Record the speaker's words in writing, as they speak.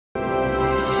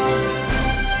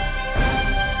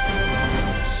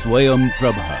Swayam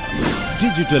Prabha.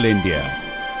 Digital India.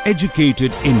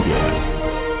 Educated India.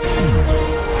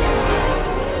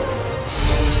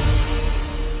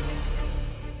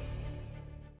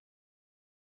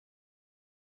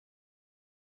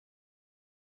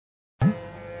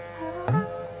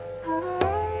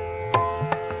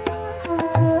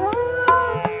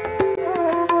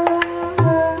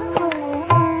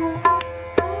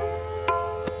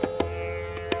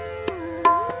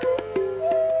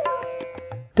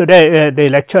 Today the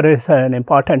lecture is an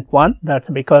important one. That's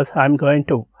because I am going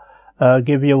to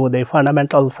give you the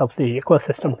fundamentals of the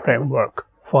ecosystem framework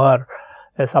for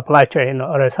a supply chain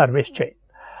or a service chain.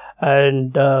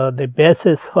 And the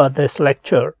basis for this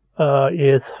lecture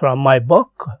is from my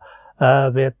book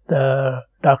with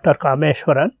Dr.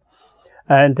 Kameshwaran,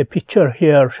 and the picture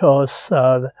here shows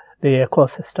the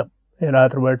ecosystem. In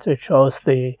other words, it shows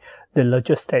the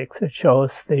logistics, it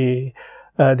shows the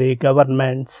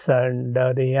governments and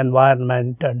the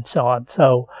environment and so on.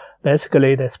 So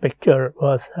basically this picture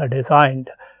was designed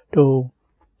to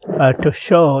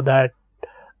show that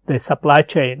the supply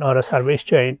chain or a service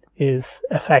chain is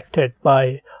affected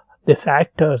by the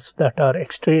factors that are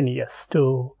extraneous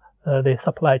to the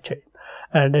supply chain.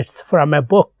 And it's from a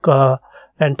book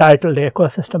entitled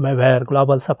Ecosystem Aware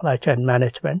Global Supply Chain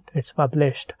Management. It's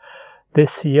published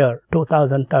this year,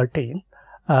 2013,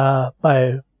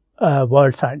 by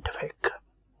World Scientific.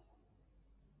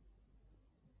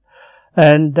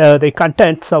 And the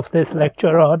contents of this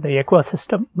lecture are the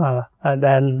ecosystem, and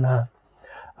then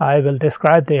I will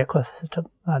describe the ecosystem,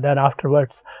 and then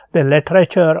afterwards the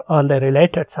literature on the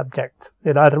related subjects.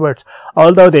 In other words,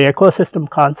 although the ecosystem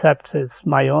concepts is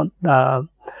my own,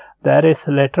 there is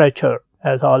literature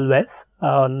as always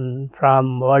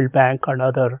from World Bank and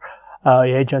other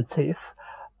agencies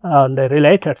on the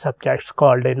related subjects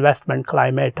called investment,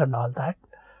 climate and all that.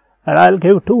 And I'll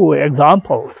give two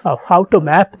examples of how to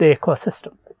map the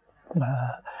ecosystem.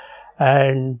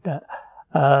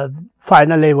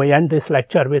 Finally, we end this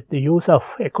lecture with the use of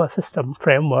ecosystem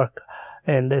framework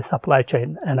in the supply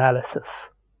chain analysis.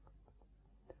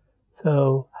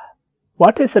 So,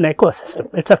 what is an ecosystem?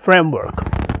 It's a framework.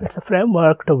 It's a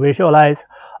framework to visualize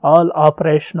all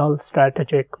operational,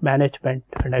 strategic, management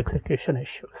and execution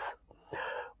issues.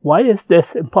 Why is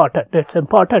this important? It's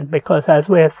important because, as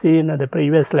we have seen in the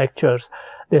previous lectures,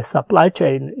 the supply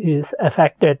chain is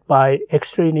affected by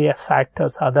extraneous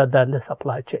factors other than the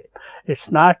supply chain.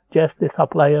 It's not just the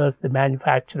suppliers, the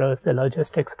manufacturers, the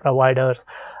logistics providers,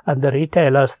 and the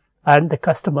retailers and the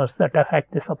customers that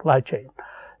affect the supply chain.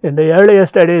 In the earlier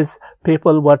studies,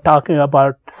 people were talking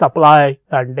about supply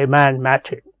and demand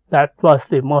matching. That was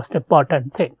the most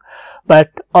important thing.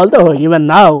 But although even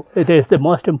now it is the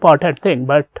most important thing,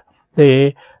 but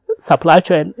the supply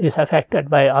chain is affected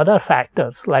by other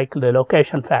factors like the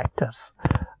location factors,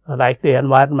 like the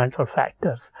environmental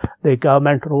factors, the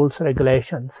government rules,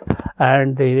 regulations,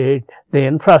 and the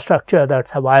infrastructure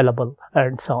that's available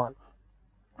and so on.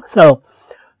 So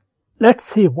let's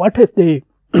see what is the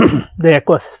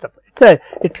ecosystem.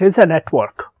 It is a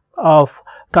network of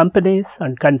companies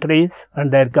and countries and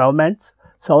their governments,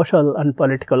 social and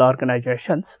political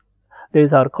organizations.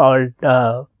 These are called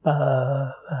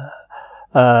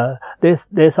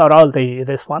these are all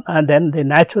this one, and then the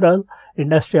natural,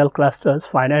 industrial clusters,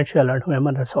 financial and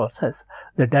human resources,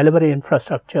 the delivery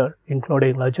infrastructure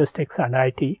including logistics and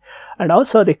IT, and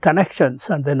also the connections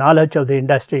and the knowledge of the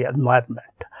industry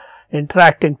environment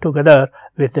interacting together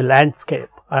with the landscape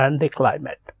and the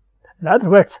climate. In other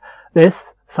words,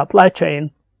 this supply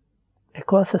chain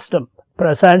ecosystem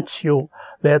presents you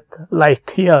with,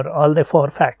 like here, all the four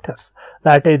factors.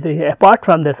 That is, apart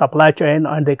from the supply chain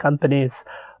and the companies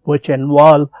which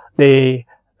involve the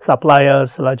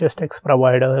suppliers, logistics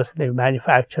providers, the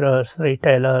manufacturers,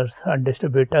 retailers and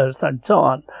distributors and so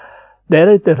on, there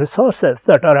is the resources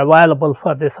that are available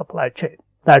for the supply chain.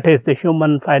 That is the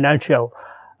human, financial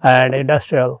and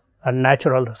industrial and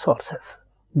natural resources.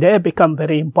 They become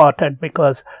very important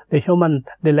because the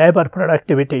labor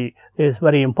productivity is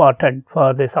very important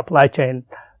for the supply chain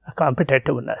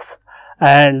competitiveness.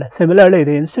 And similarly,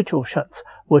 the institutions,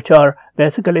 which are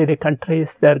basically the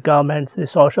countries, their governments, the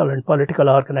social and political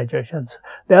organizations,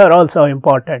 they are also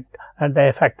important and they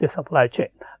affect the supply chain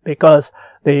because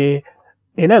in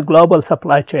a global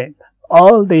supply chain,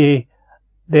 all the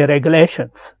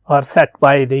regulations are set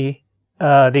by the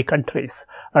countries,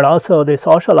 and also the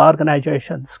social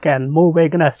organizations can move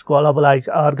against globalized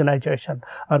organization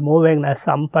or move against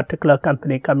some particular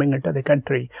company coming into the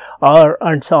country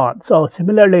and so on. So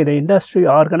similarly, the industry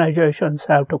organizations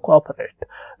have to cooperate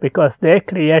because they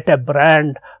create a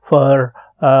brand for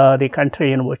the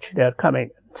country in which they are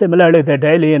coming. Similarly, the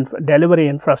delivery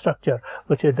infrastructure,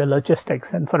 which is the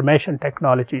logistics, information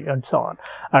technology, and so on.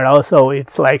 And also,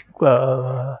 it's like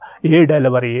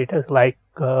e-delivery. It is like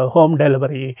home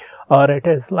delivery, or it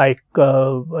is like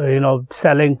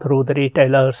selling through the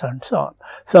retailers and so on.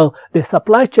 So the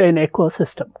supply chain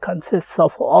ecosystem consists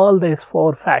of all these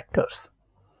 4 factors,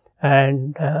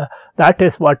 and that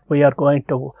is what we are going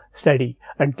to study.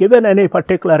 And given any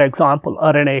particular example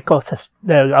or an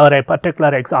ecosystem or a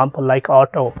particular example like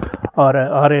auto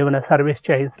or even a service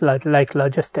chain like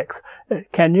logistics,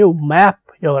 can you map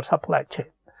your supply chain?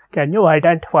 Can you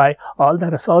identify all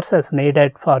the resources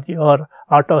needed for your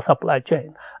auto supply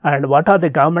chain, and what are the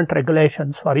government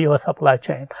regulations for your supply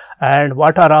chain, and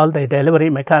what are all the delivery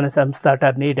mechanisms that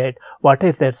are needed, what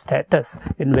is their status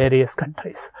in various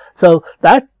countries. So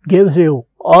that gives you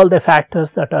all the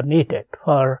factors that are needed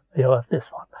for this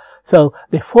one. So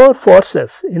the 4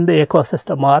 forces in the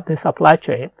ecosystem are the supply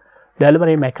chain,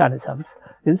 delivery mechanisms,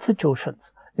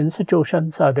 institutions.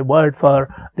 Institutions are the word for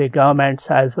the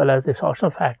governments as well as the social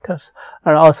factors,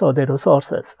 and also the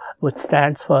resources, which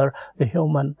stands for the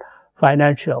human,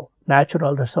 financial,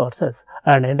 natural resources,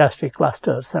 and industry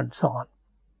clusters, and so on.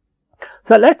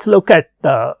 So let's look at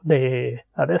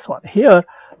this one. Here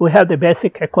we have the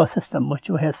basic ecosystem, which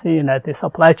we have seen as the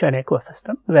supply chain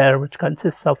ecosystem, which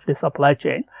consists of the supply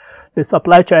chain. The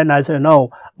supply chain, as you know,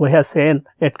 we have seen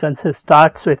it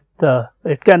starts with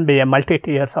it can be a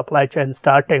multi-tier supply chain,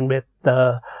 starting with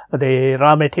the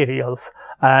raw materials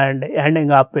and ending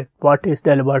up with what is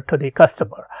delivered to the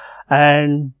customer.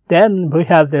 And then we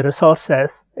have the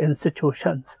resources,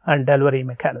 institutions, and delivery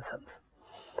mechanisms.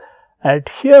 And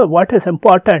here what is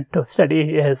important to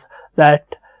study is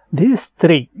that these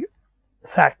 3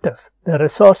 factors, the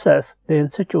resources, the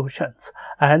institutions,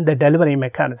 and the delivery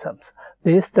mechanisms,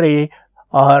 these 3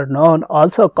 are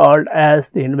also called as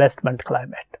the investment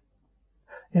climate.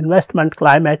 Investment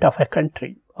climate of a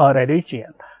country or a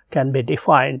region can be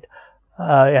defined,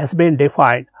 has been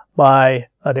defined by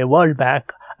the World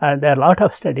Bank, and there are a lot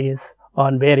of studies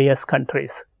on various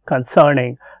countries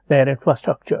concerning their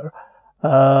infrastructure,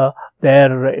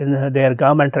 their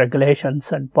government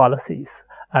regulations and policies,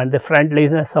 and the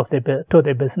friendliness of to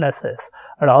the businesses,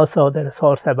 and also the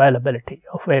resource availability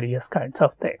of various kinds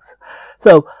of things.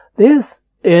 So this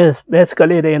is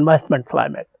basically the investment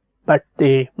climate. But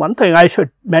the one thing I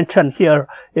should mention here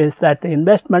is that the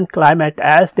investment climate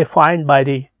as defined by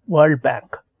the World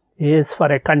Bank is for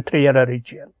a country or a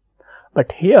region.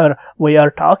 But here we are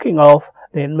talking of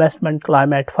the investment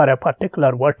climate for a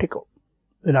particular vertical.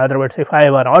 In other words, if I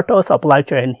have an auto supply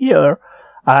chain here,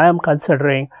 I am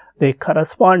considering the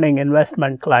corresponding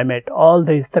investment climate, all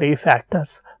these 3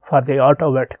 factors for the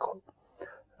auto vertical.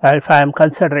 If I am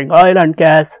considering oil and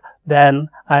gas, then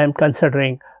I am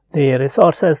considering the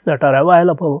resources that are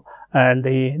available and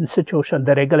the institution,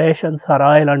 the regulations for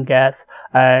oil and gas,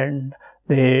 and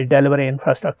the delivery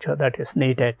infrastructure that is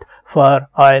needed for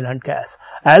oil and gas.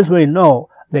 As we know,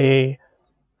 this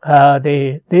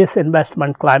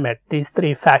investment climate, these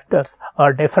 3 factors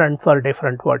are different for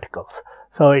different verticals.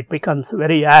 So it becomes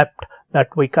very apt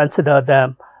that we consider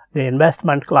them the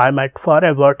investment climate for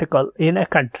a vertical in a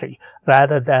country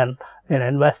rather than an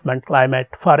investment climate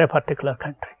for a particular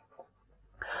country.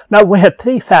 Now we have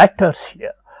 3 factors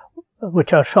here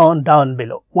which are shown down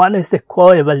below. One is the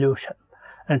co-evolution,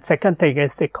 and second thing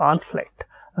is the conflict,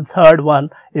 and third one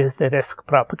is the risk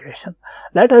propagation.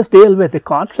 Let us deal with the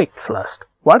conflict first.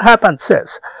 What happens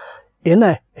is,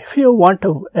 if you want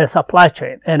a supply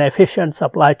chain, an efficient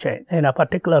supply chain in a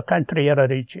particular country or a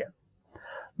region,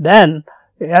 then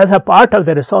as a part of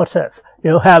the resources,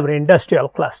 you have industrial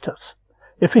clusters.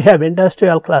 If you have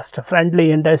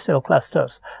friendly industrial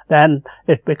clusters, then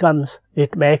it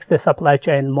makes the supply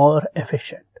chain more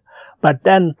efficient. But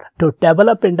then to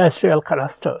develop industrial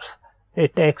clusters,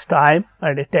 it takes time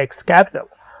and it takes capital.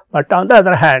 But on the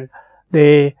other hand,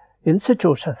 the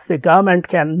institutions, the government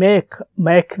can make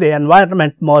the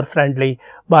environment more friendly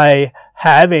by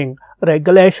having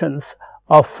regulations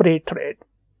of free trade.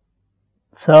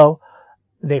 So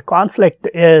the conflict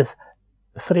is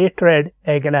free trade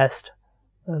against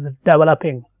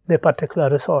developing the particular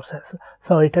resources.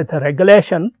 So it is the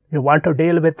regulation. You want to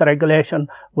deal with the regulation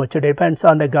which depends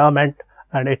on the government,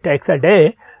 and it takes a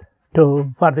day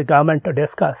for the government to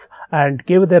discuss and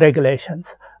give the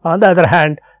regulations. On the other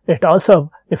hand, it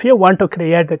also, if you want to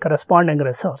create the corresponding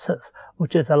resources,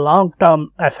 which is a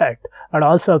long-term effect and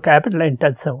also capital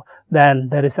intensive, then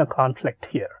there is a conflict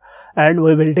here. And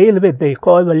we will deal with the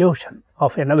co-evolution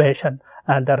of innovation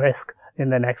and the risk in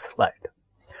the next slide.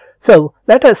 So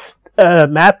let us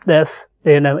map this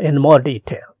in more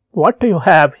detail. what you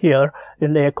have here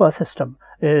in the ecosystem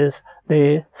is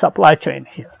the supply chain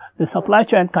here. The supply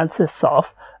chain consists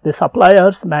of the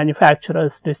suppliers,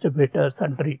 manufacturers, distributors,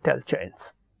 and retail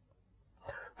chains.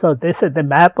 So this is the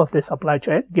map of the supply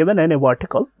chain. Given any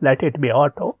vertical, let it be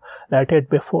auto, let it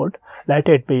be food, let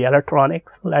it be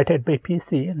electronics, let it be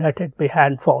PC, let it be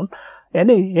handphone,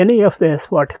 any of these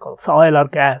verticals, oil or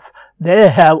gas, they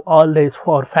have all these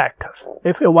 4 factors.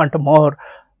 If you want more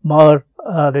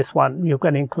this one, you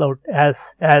can include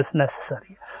as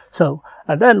necessary. So,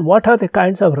 and then what are the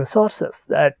kinds of resources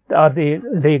that are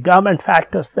the government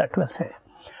factors that will say?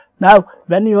 Now,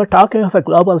 when you are talking of a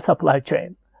global supply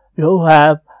chain, you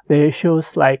have the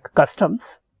issues like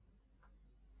customs,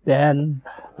 then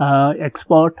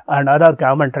export and other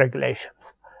government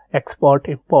regulations, export,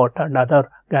 import and other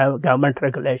government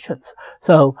regulations.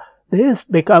 So, these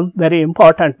become very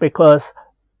important because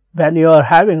when you are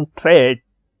having trade,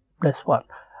 this one,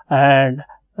 and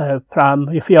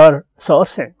if you are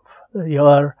sourcing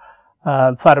your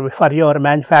for your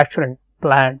manufacturing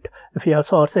plant, if you are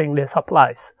sourcing the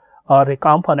supplies or the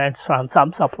components from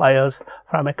some suppliers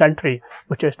from a country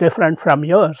which is different from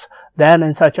yours, then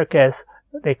in such a case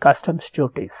the customs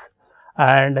duties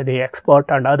and the export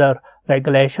and other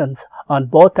regulations on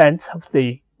both ends of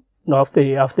the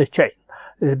chain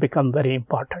will become very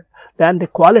important. Then the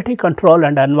quality control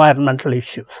and environmental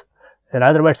issues. In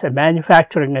other words,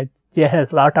 manufacturing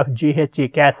has a lot of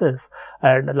GHG gases,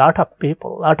 and a lot of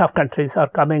people, a lot of countries are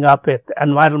coming up with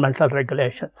environmental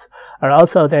regulations. And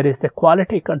also there is the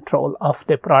quality control of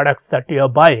the products that you are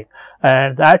buying,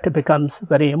 and that becomes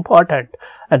very important.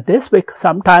 And this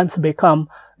sometimes become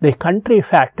the country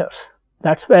factors.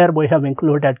 That's where we have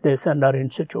included this under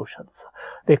institutions.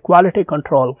 The quality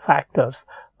control factors.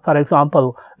 For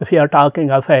example, if you are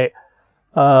talking of a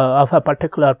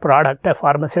particular product, a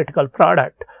pharmaceutical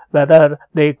product, whether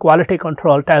the quality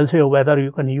control tells you whether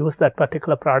you can use that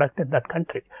particular product in that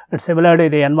country. And similarly,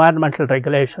 the environmental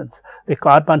regulations, the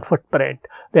carbon footprint,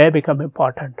 they become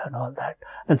important and all that.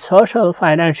 And social,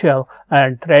 financial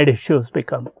and trade issues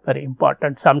become very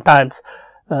important. Sometimes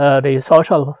the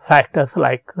social factors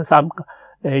like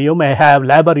you may have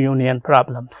labor union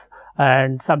problems,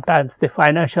 and sometimes the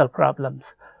financial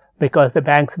problems because the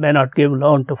banks may not give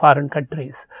loan to foreign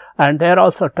countries, and there are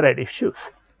also trade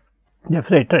issues, the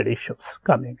free trade issues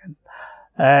coming in.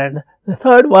 And the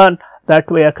third one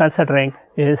that we are considering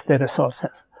is the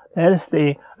resources. There is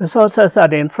the resources are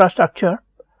the infrastructure,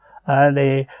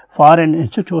 the foreign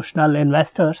institutional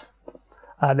investors,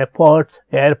 the ports,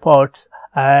 airports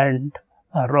and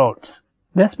roads.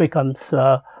 This becomes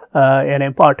an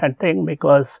important thing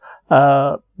because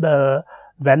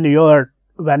when you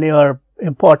are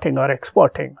importing or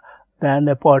exporting, then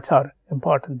the ports are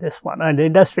important. This one, and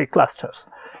industry clusters.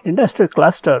 Industry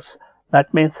clusters,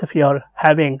 that means if you are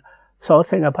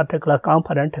sourcing a particular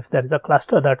component, if there is a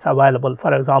cluster that's available,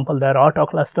 for example, there are auto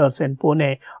clusters in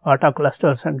Pune, auto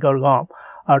clusters in Gurgaon,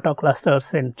 auto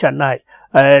clusters in Chennai,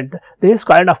 and these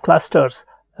kind of clusters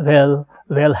will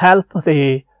help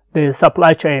the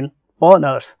supply chain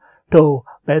owners to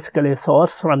basically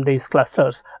source from these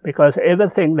clusters, because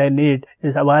everything they need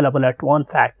is available at one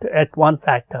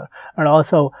factor. And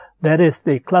also there is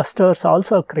the clusters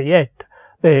also create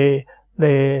the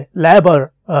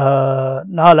labor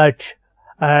knowledge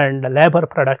and labor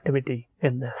productivity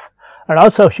in this. And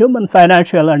also human,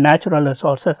 financial and natural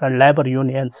resources and labor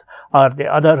unions are the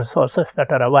other resources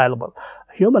that are available.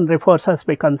 Human resources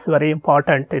becomes very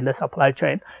important in the supply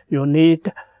chain. You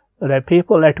need the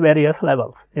people at various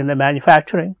levels in the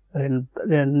manufacturing, in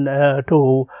the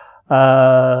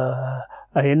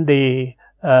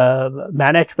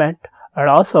management, and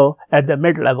also at the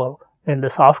mid-level in the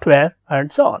software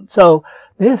and so on. So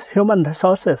these human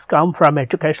resources come from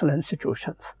educational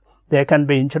institutions. They can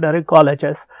be engineering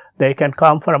colleges, they can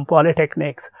come from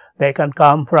polytechnics, they can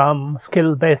come from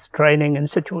skill-based training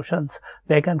institutions,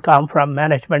 they can come from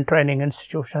management training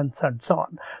institutions and so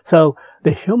on. So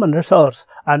the human resource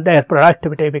and their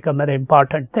productivity become an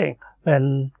important thing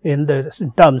in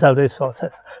terms of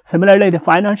resources. Similarly, the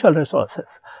financial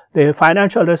resources. The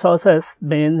financial resources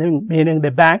meaning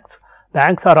the banks.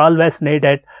 Banks are always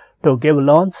needed to give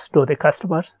loans to the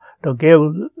customers, to give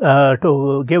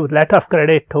letter of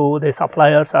credit to the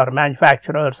suppliers or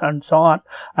manufacturers and so on.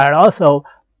 And also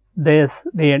the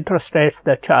interest rates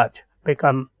they charge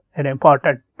become an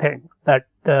important thing that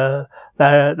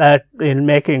in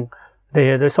making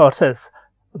the resources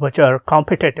which are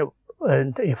competitive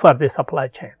for the supply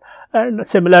chain. And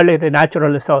similarly, the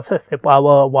natural resources, the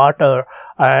power, water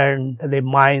and the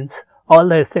mines, all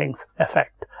these things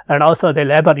affect. And also the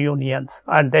labor unions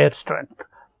and their strength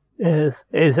is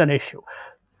an issue.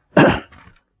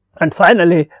 And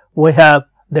finally, we have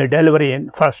the delivery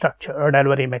infrastructure or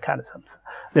delivery mechanisms,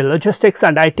 the logistics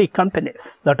and IT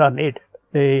companies that are needed.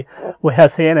 We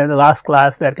have seen in the last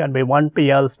class there can be 1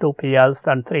 PLs, 2 PLs,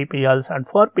 then 3 PLs and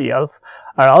 4 PLs,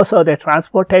 and also the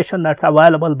transportation that's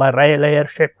available by rail, air,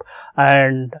 ship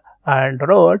and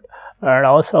road, and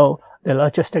also the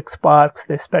logistics parks,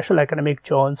 the special economic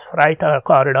zones, freight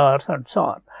corridors and so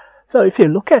on. So if you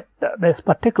look at this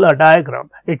particular diagram,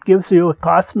 it gives you a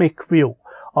cosmic view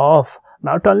of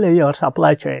not only your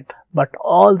supply chain, but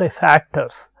all the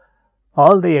factors,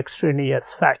 all the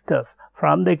extraneous factors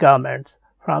from the governments,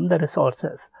 from the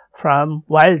resources, from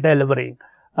while delivering,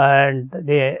 and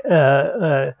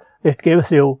it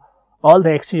gives you all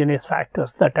the extraneous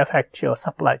factors that affect your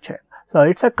supply chain. So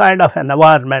it's a kind of an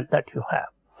environment that you have.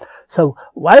 So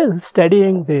while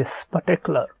studying this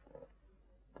particular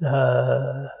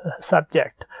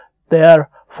subject, there are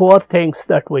 4 things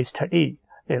that we study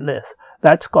in this.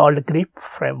 That's called GREEP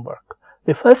framework.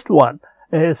 The first one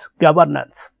is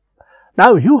governance.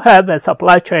 Now you have a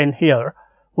supply chain here,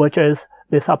 which is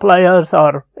the suppliers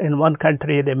are in one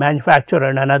country, the manufacturer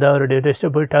in another, the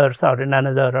distributors are in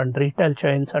another, and retail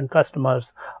chains and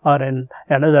customers are in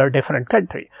another different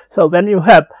country. So when you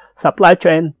have supply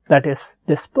chain that is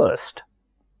dispersed,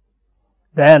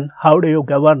 then how do you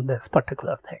govern this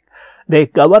particular thing? The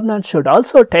governance should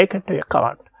also take into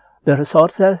account the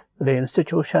resources, the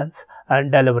institutions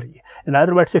and delivery. In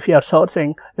other words, if you are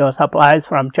sourcing your supplies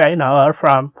from China or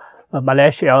from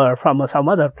Malaysia or from some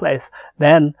other place,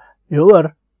 then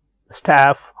your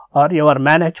staff or your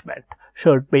management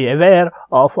should be aware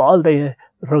of all the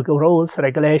rules,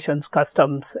 regulations,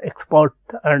 customs, export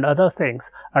and other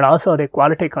things, and also the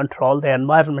quality control, the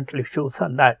environmental issues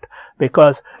and that,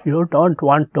 because you don't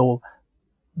want to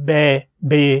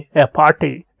be a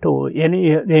party to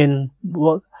any in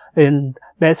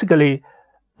basically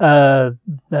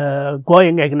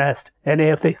going against any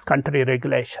of these country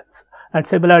regulations. And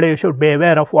similarly, you should be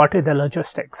aware of what is the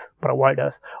logistics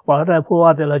providers, who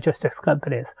are the logistics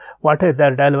companies, what is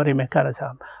their delivery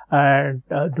mechanism, and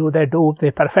do they do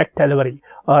the perfect delivery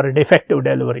or defective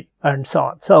delivery and so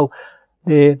on. So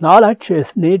the knowledge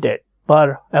is needed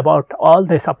about all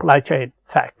the supply chain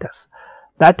factors.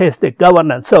 That is the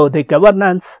governance. So the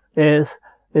governance is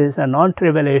a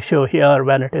non-trivial issue here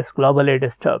when it is globally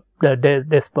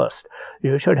dispersed.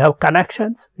 You should have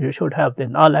connections, you should have the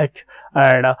knowledge,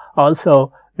 and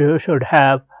also you should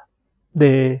have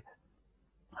the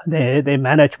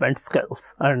management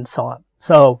skills and so on.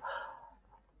 So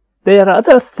there are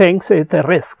other things with the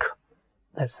risk.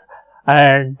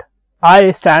 And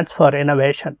I stands for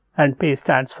innovation and P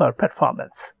stands for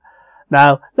performance.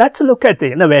 Now let's look at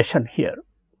the innovation here.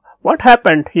 What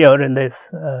happened here in this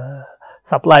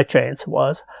supply chains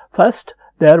was, first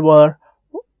there were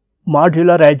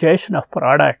modularization of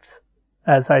products,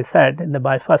 as I said in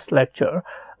my first lecture,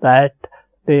 that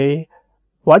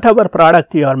whatever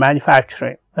product you are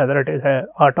manufacturing, whether it is an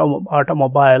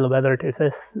automobile, whether it is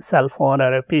a cell phone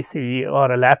or a PC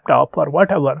or a laptop or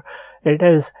whatever, it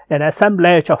is an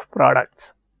assemblage of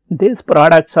products. These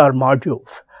products are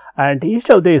modules, and each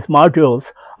of these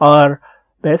modules are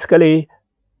basically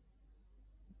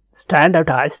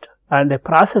standardized, and the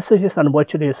processes on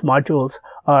which these modules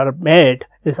are made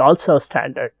is also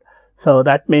standard. So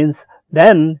that means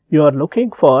then you are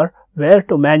looking for where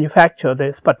to manufacture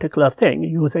this particular thing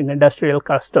using industrial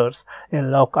clusters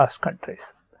in low cost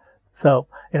countries. So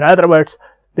in other words,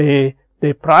 the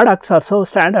products are so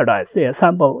standardized,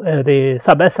 the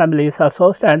sub-assemblies are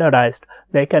so standardized,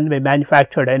 they can be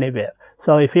manufactured anywhere.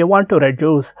 So if you want to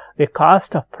reduce the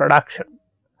cost of production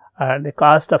and the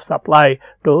cost of supply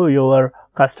to your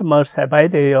customers by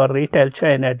your retail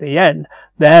chain at the end,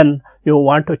 then you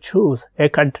want to choose a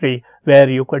country where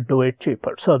you could do it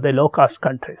cheaper. So the low cost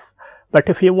countries. But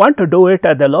if you want to do it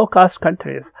at the low cost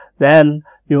countries, then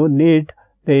you need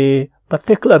the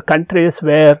particular countries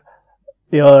where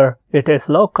it is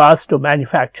low cost to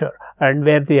manufacture and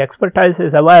where the expertise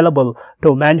is available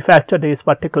to manufacture these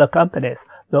particular companies,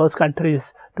 those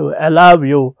countries to allow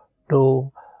you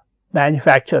to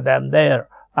manufacture them there.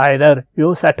 Either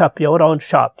you set up your own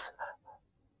shops,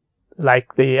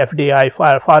 like the FDI,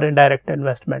 foreign direct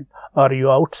investment, or you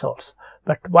outsource.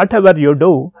 But whatever you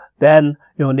do, then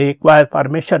you require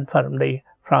permission from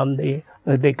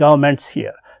the governments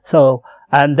here. So,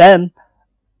 and then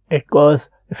it goes,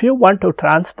 if you want to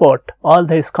transport all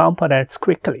these components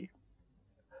quickly,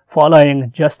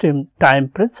 following just-in-time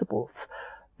principles,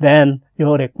 then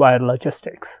you require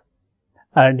logistics.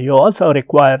 And you also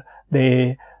require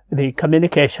the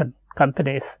communication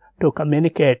companies to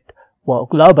communicate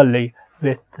globally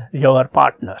with your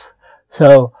partners.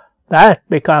 So that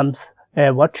becomes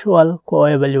a virtual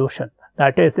co-evolution.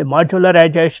 That is, the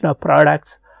modularization of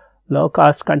products,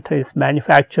 low-cost countries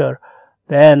manufacture,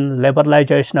 then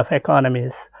liberalization of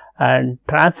economies, and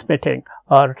transmitting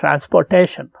or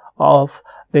transportation of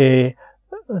the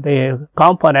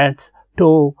components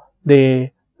to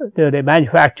the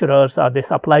manufacturers or the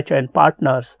supply chain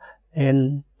partners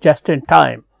in just in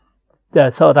time,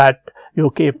 so that you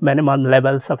keep minimum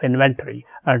levels of inventory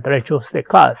and reduce the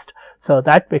cost. So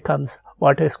that becomes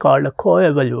what is called a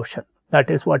co-evolution. That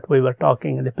is what we were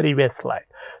talking in the previous slide.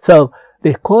 So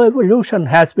the co-evolution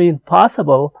has been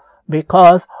possible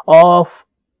because of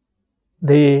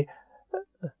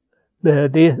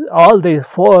all these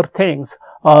four things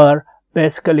are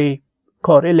basically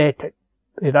correlated.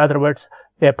 In other words,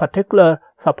 a particular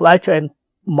supply chain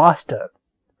master,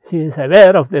 he is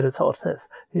aware of the resources,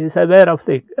 he is aware of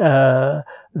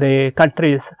the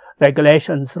country's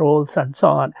regulations, rules, and so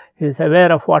on. He is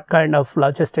aware of what kind of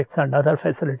logistics and other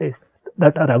facilities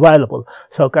that are available.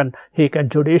 So he can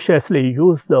judiciously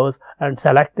use those and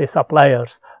select the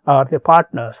suppliers or the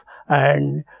partners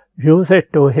and use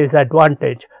it to his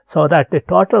advantage, so that the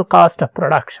total cost of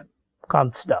production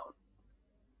comes down.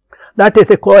 That is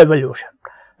the co-evolution.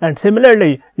 And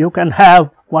similarly, you can have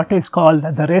what is called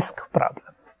the risk problem.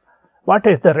 What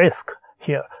is the risk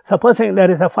here? Supposing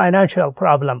there is a financial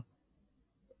problem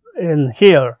in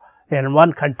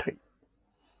one country.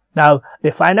 Now,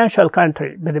 the financial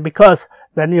country, because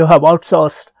when you have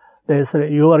outsourced this,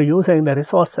 you are using the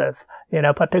resources in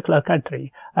a particular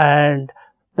country, and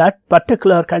that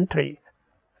particular country,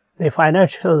 the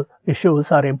financial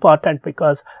issues are important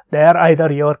because they are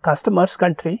either your customer's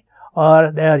country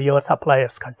or they are your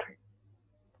supplier's country.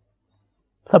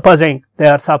 Supposing they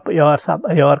are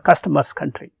your customer's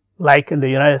country, like in the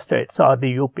United States or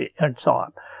the UP and so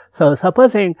on. So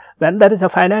supposing when there is a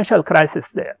financial crisis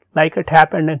there, like it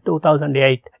happened in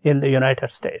 2008 in the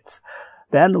United States,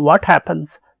 then what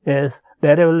happens is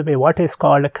there will be what is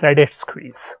called a credit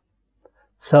squeeze.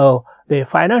 So the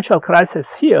financial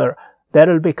crisis here, there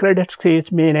will be credit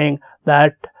squeeze, meaning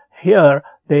that here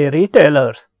the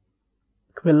retailers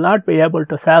will not be able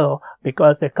to sell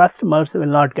because the customers will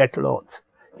not get loans.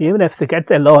 Even if they get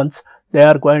the loans, they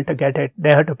are going to get it,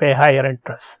 they have to pay higher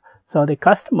interest. So the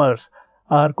customers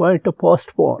are going to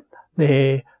postpone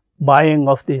the buying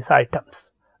of these items.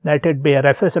 Let it be a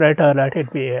refrigerator, let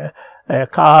it be a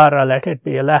car, or let it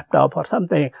be a laptop or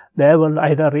something. They will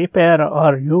either repair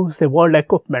or use the old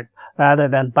equipment rather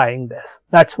than buying this.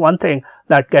 That's one thing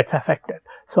that gets affected.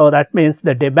 So that means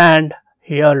the demand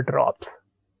here drops.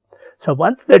 So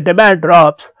once the demand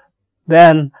drops,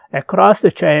 then across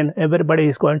the chain, everybody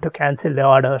is going to cancel the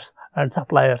orders and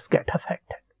suppliers get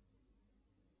affected.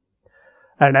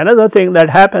 And another thing that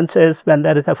happens is when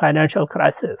there is a financial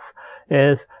crisis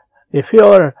is if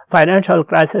your financial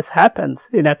crisis happens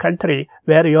in a country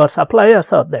where your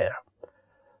suppliers are there,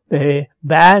 the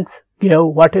banks give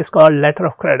what is called letter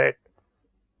of credit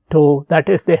to, that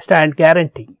is, they stand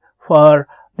guarantee for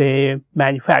the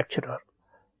manufacturer.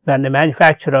 When the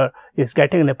manufacturer is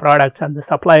getting the products and the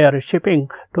supplier is shipping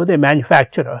to the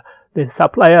manufacturer, the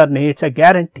supplier needs a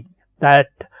guarantee that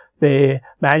the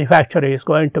manufacturer is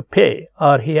going to pay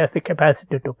or he has the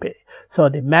capacity to pay. So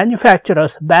the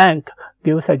manufacturer's bank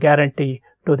gives a guarantee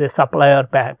to the supplier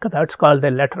bank. That's called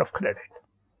the letter of credit.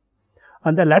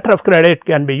 And the letter of credit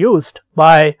can be used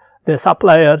by the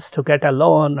suppliers to get a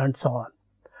loan and so on.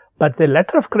 But the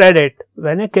letter of credit,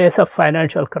 when in case of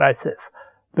financial crisis,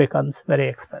 becomes very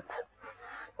expensive.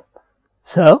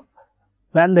 So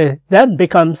then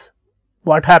becomes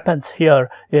what happens here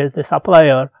is the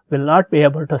supplier will not be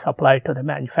able to supply to the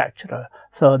manufacturer.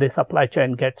 So the supply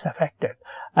chain gets affected.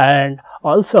 And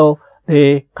also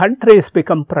the countries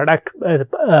become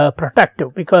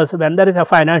protective, because when there is a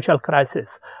financial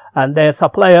crisis and their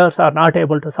suppliers are not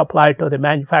able to supply to the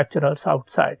manufacturers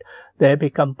outside, they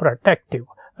become protective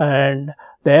and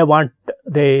they want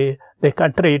the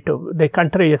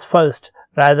country is first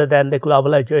rather than the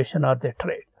globalization or the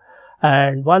trade.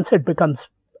 And once it becomes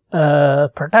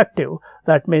protective,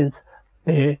 that means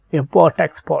the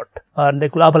import-export or the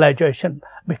globalization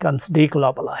becomes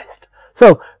deglobalized.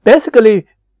 So basically,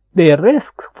 the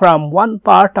risk from one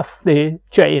part of the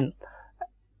chain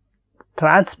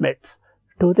transmits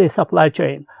to the supply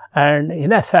chain, and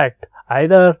in effect,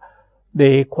 either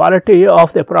the quality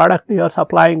of the product you are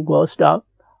supplying goes down,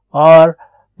 or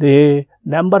the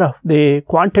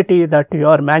quantity that you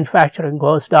are manufacturing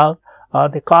goes down, or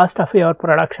the cost of your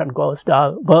production goes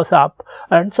up,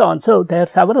 and so on. So there are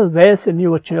several ways in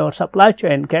which your supply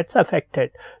chain gets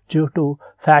affected due to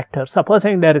factors.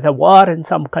 Supposing there is a war in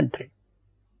some country,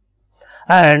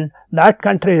 and that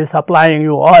country is supplying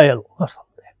you oil or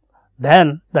something,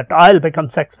 then that oil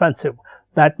becomes expensive.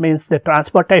 That means the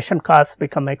transportation costs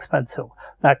become expensive.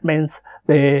 That means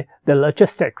the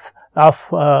logistics of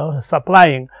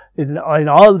supplying in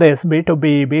all this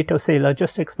B2B, B2C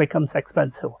logistics becomes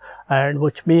expensive, and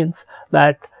which means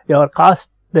that your cost,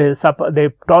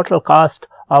 the total cost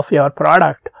of your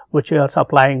product which you are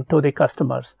supplying to the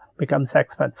customers becomes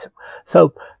expensive.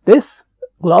 So this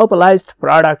globalized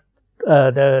product,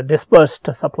 the dispersed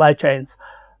supply chains,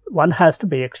 one has to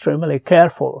be extremely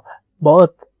careful.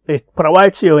 Both it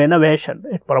provides you innovation,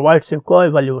 it provides you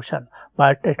co-evolution,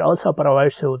 but it also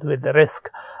provides you with the risk.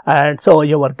 And so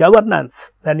your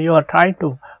governance, when you are trying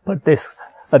to put this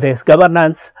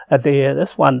governance at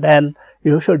this one, then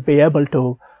you should be able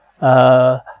to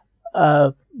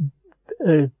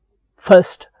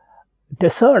first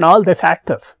discern all the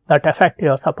factors that affect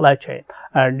your supply chain,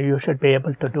 and you should be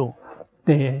able to do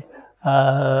the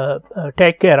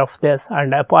take care of this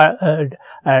and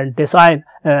design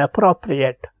an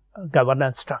appropriate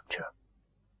governance structure.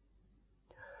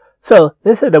 So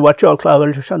this is the virtual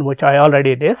co-evolution which I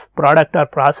already did. Product or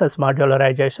process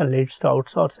modularization leads to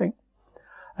outsourcing,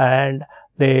 and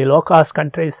the low cost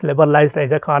countries liberalize the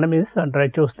economies and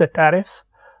reduce the tariffs.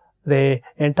 The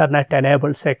internet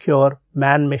enabled secure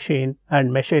man-machine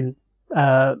and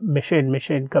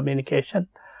machine-machine communication,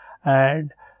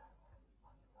 and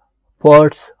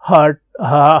ports, hard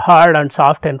and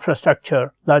soft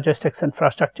infrastructure, logistics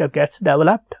infrastructure gets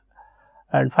developed,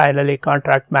 and finally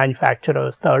contract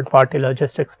manufacturers, third-party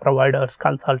logistics providers,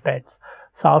 consultants,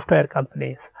 software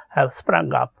companies have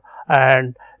sprung up,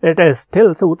 and it is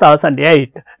till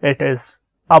 2008, it is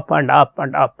up and up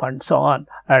and up and so on,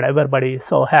 and everybody is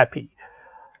so happy.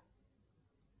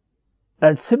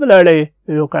 And similarly,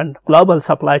 global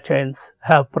supply chains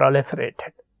have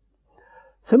proliferated.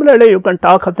 Similarly, you can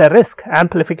talk of the risk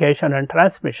amplification and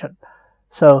transmission.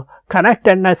 So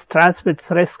connectedness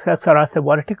transmits risks across the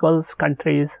verticals,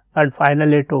 countries, and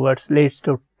finally leads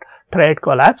to trade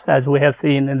collapse, as we have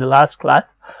seen in the last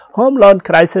class. Home loan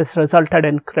crisis resulted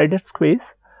in credit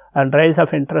squeeze and rise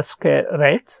of interest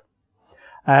rates,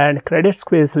 and credit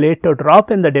squeeze lead to drop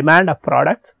in the demand of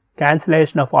products,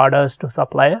 cancellation of orders to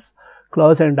suppliers,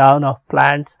 closing down of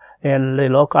plants in the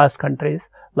low cost countries,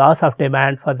 loss of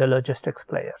demand for the logistics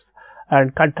players,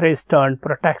 and countries turn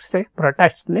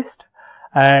protectionist,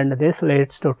 and this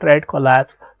leads to trade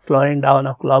collapse, slowing down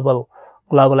of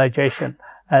globalization,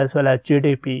 as well as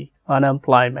GDP,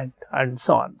 unemployment, and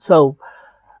so on. So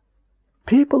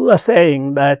people are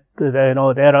saying that there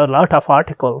are a lot of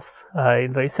articles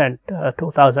in recent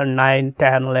 2009,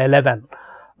 10, 11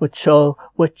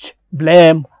 which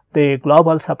blame the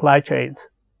global supply chains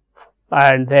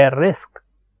and their risk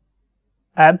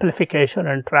amplification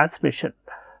and transmission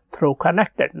through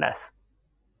connectedness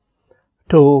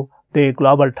to the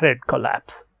global trade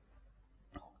collapse.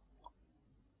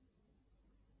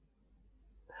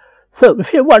 So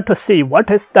if you want to see what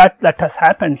is that has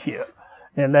happened here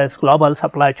in this global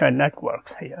supply chain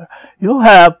networks here, you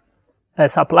have a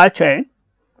supply chain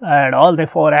and all the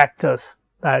four actors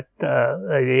that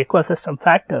the ecosystem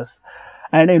factors,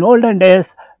 and in olden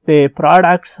days the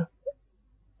products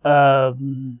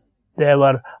they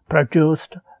were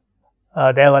produced,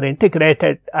 they were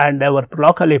integrated, and they were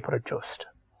locally produced.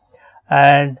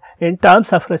 And in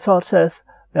terms of resources,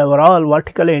 they were all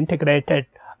vertically integrated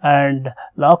and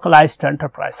localized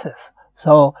enterprises.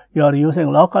 So you are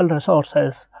using local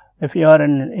resources. If you are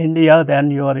in India,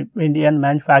 then you are Indian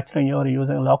manufacturing, you are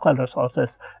using local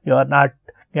resources. You are not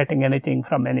getting anything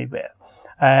from anywhere.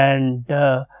 And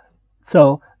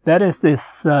so there is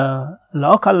this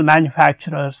local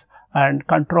manufacturers and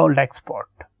controlled export.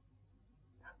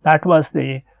 That was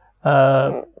the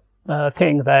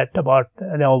thing that about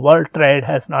world trade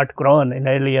has not grown in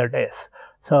earlier days.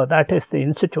 So that is the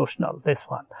institutional, this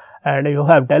one. And you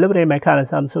have delivery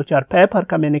mechanisms which are paper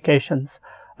communications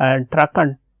and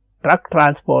truck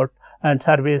transport and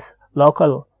service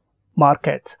local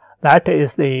markets. That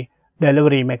is the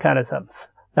delivery mechanisms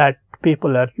that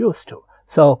people are used to.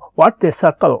 So what this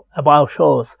circle above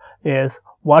shows is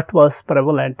what was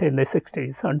prevalent in the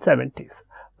 60s and 70s.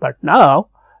 But now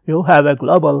you have a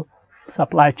global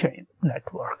supply chain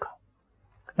network.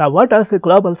 Now what does the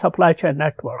global supply chain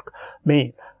network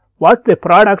mean? What the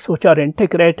products which are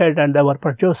integrated and they were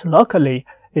produced locally,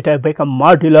 it has become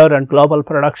modular and global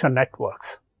production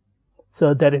networks.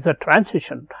 So there is a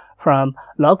transition from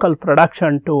local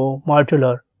production to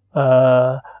modular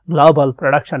global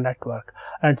production network.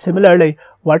 And similarly,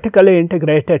 vertically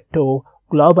integrated to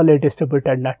globally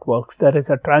distributed networks, there is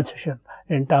a transition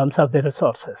in terms of the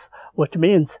resources, which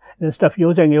means instead of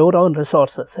using your own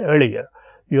resources earlier,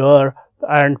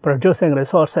 and producing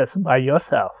resources by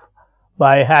yourself,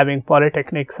 by having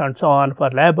polytechnics and so on for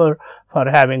labor, for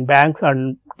having banks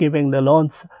and giving the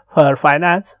loans for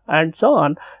finance and so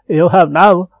on. You have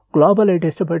now globally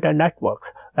distributed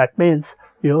networks. That means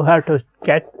you have to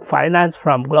get finance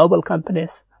from global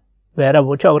companies,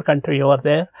 whichever country you are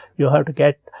there. You have to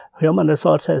get human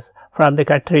resources from the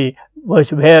country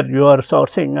where you are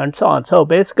sourcing and so on. So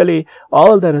basically,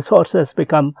 all the resources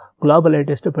become globally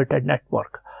distributed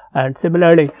network. And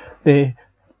similarly,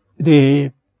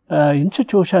 the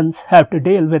institutions have to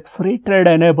deal with free trade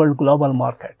enabled global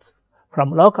markets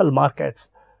from local markets,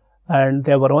 and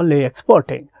they were only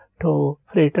exporting to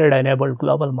free trade enabled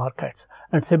global markets.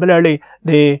 And similarly,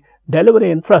 the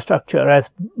delivery infrastructure has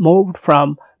moved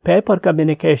from paper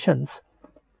communications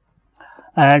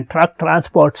and truck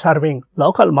transport serving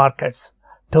local markets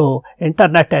to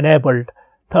internet enabled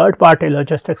third party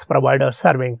logistics providers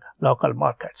serving local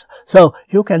markets. So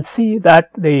you can see that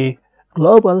the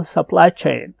global supply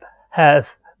chain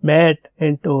has made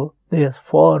into these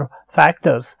 4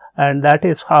 factors, and that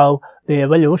is how the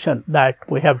evolution that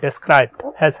we have described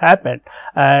has happened.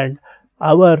 And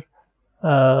our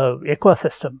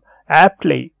ecosystem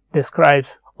aptly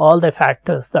describes all the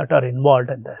factors that are involved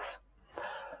in this.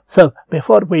 So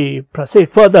before we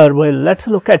proceed further, let's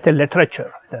look at the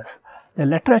literature. The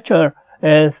literature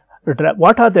is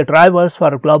what are the drivers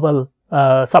for global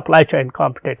supply chain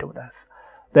competitiveness.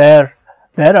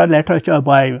 There are literature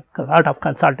by a lot of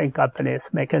consulting companies,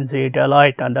 McKinsey,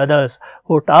 Deloitte and others,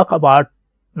 who talk about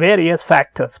various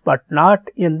factors, but not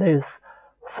in these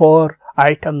 4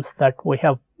 items that we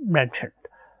have mentioned.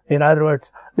 In other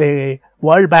words, the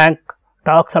World Bank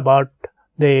talks about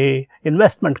the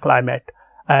investment climate,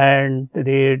 and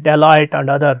the Deloitte and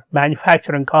other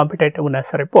manufacturing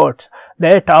competitiveness reports,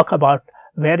 they talk about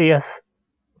various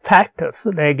factors.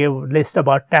 They give list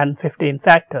about 10, 15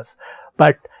 factors.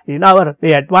 But in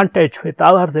the advantage with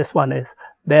this one is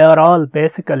they are all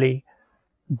basically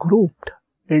grouped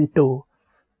into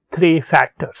 3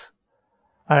 factors.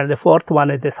 And the 4th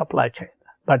one is the supply chain.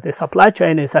 But the supply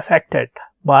chain is affected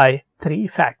by 3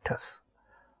 factors.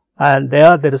 And they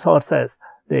are the resources,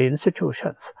 the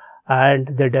institutions,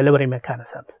 and the delivery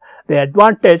mechanisms. The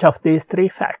advantage of these 3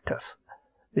 factors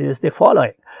is the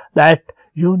following, that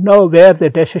you know where the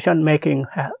decision making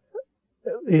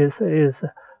is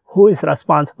who is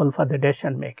responsible for the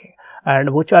decision making,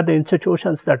 and which are the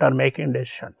institutions that are making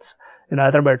decisions. In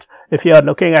other words, if you are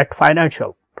looking at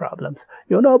financial problems,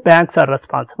 you know banks are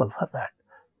responsible for that.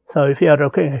 So if you are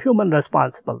looking at human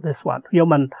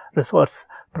resource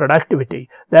productivity,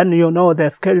 then you know the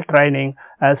skill training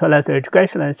as well as the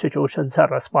educational institutions are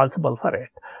responsible for it.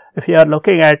 If you are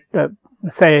looking at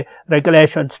say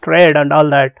regulations, trade and all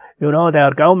that, you know they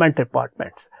are government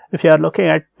departments. If you are looking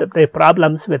at the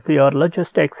problems with your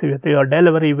logistics, with your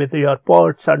delivery, with your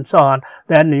ports and so on,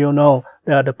 then you know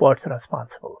they are the ports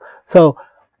responsible. So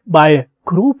by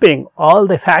grouping all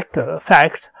the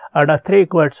facts under 3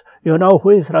 words, you know who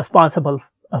is responsible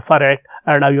for it,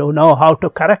 and you know how to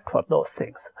correct for those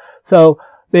things. So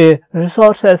the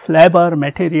resources, labor,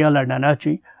 material and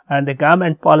energy, and the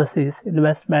government policies,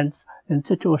 investments,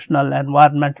 institutional,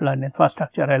 environmental and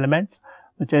infrastructure elements,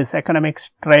 which is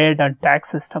economics, trade and tax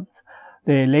systems,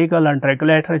 the legal and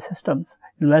regulatory systems,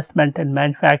 investment in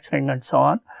manufacturing and so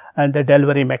on, and the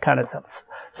delivery mechanisms.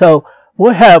 So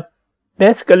we have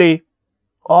basically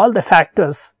all the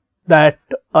factors that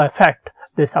affect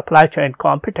the supply chain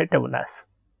competitiveness.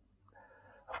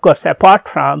 Of course, apart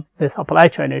from the supply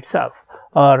chain itself,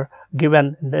 are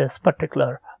given in this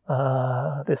particular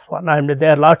this one. I mean,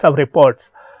 there are lots of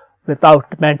reports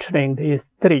without mentioning these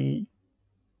 3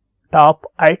 top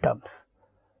items.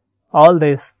 All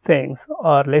these things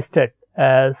are listed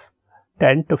as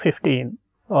 10 to 15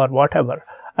 or whatever,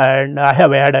 and I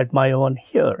have added my own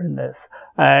here in this,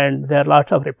 and there are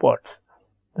lots of reports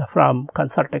from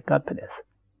consulting companies.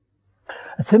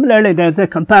 Similarly, there is a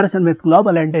comparison with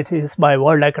global entities by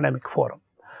World Economic Forum.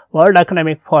 World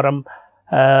Economic Forum,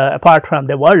 apart from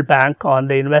the World Bank on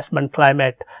the investment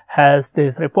climate, has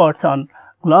these reports on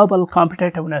global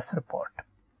competitiveness report.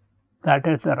 That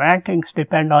is, the rankings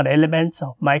depend on elements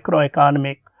of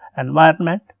microeconomic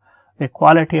environment, the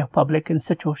quality of public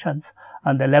institutions,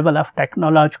 and the level of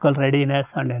technological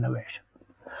readiness and innovation.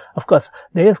 Of course,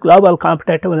 this global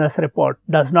competitiveness report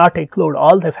does not include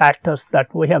all the factors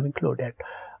that we have included,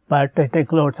 but it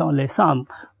includes only some.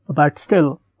 But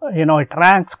still, it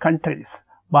ranks countries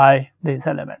by these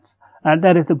elements. And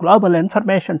there is the Global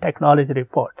Information Technology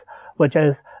Report, which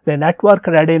is the Network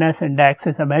Readiness Index,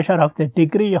 is a measure of the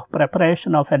degree of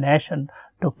preparation of a nation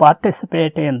to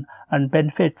participate in and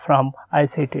benefit from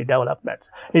ICT developments.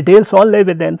 It deals only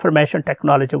with the information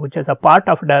technology, which is a part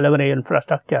of delivery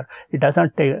infrastructure. It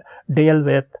doesn't deal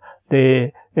with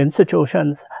the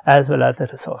institutions as well as the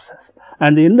resources.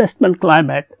 And the investment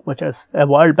climate, which is a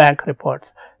World Bank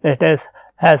report,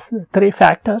 has 3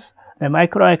 factors: the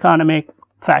microeconomic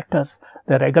factors,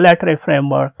 the regulatory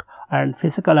framework, and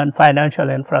physical and financial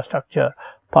infrastructure,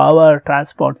 power,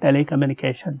 transport,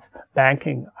 telecommunications,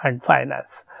 banking, and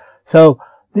finance. So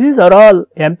these are all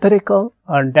empirical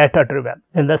and data driven,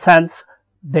 in the sense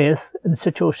these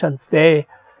institutions,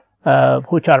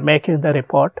 which are making the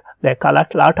report, they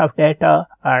collect a lot of data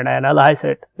and analyze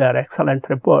it. They are excellent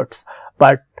reports.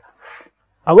 But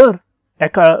the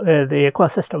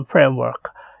ecosystem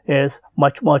framework is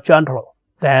much more general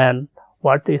than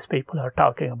what these people are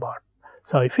talking about.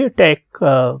 So if you take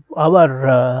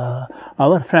our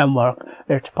framework,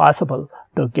 it's possible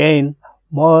to gain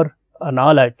more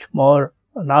knowledge,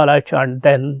 and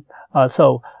then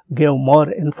also give more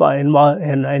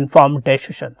informed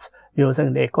decisions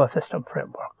using the ecosystem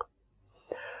framework.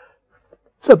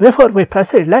 So before we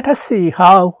proceed, let us see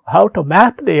how to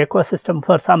map the ecosystem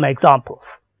for some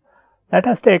examples. Let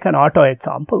us take an auto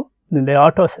example. In the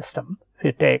auto system, if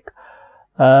you take,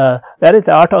 there is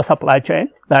the auto supply chain.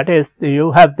 That is,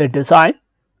 you have the design,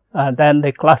 and then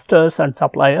the clusters and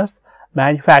suppliers,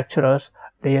 manufacturers,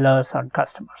 dealers, and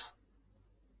customers.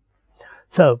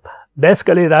 So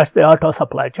basically, that's the auto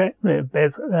supply chain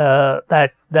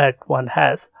that one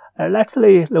has. And let's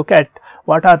look at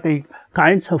what are the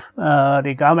kinds of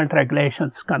the government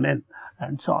regulations come in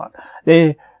and so on.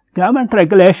 The government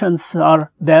regulations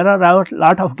there are a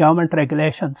lot of government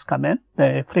regulations come in.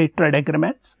 The free trade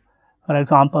agreements. For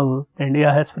example,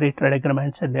 India has free trade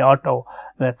agreements in the auto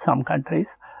with some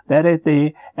countries. There is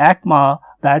the ACMA,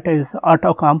 that is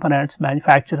Auto Components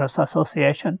Manufacturers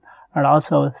Association, and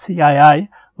also CII,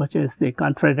 which is the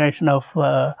Confederation of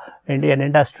Indian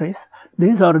Industries.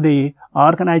 These are the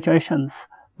organizations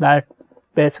that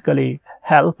basically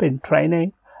help in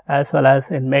training as well as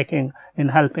in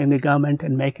helping the government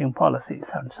in making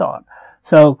policies and so on.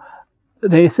 So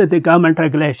these are the government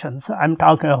regulations. I'm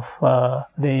talking of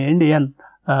the Indian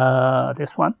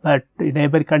this one, but in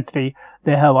every country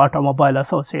they have automobile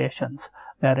associations,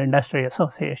 there are industry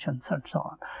associations and so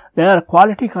on. There are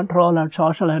quality control and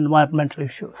social and environmental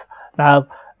issues. Now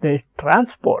the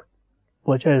transport,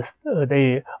 which is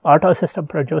the auto system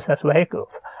produces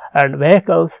vehicles, and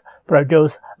vehicles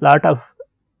produce a lot of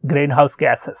greenhouse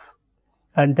gases,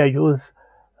 and they use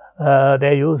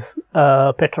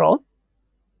petrol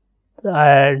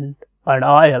and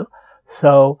oil.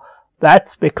 So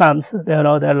that becomes, there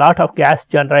are a lot of gas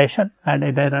generation,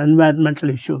 and there are environmental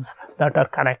issues that are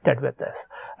connected with this.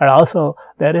 And also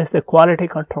there is the quality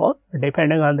control.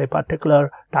 Depending on the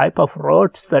particular type of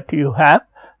roads that you have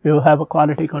a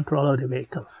quality control of the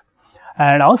vehicles.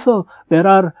 And also there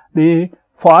are the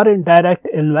foreign direct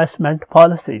investment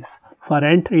policies for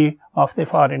entry of the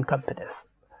foreign companies.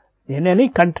 In any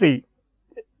country,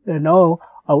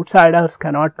 outsiders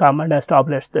cannot come and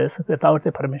establish this without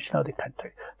the permission of the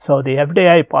country. So the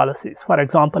FDI policies, for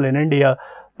example, in India,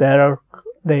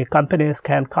 the companies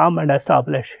can come and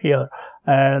establish here,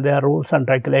 and there are rules and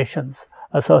regulations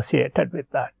associated with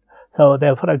that. So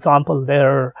there, for example,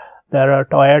 there are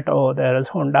Toyota, there is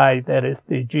Hyundai, there is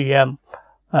the GM,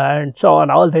 and so on.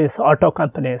 All these auto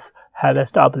companies have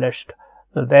established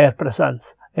their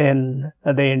presence in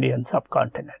the Indian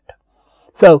subcontinent.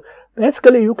 So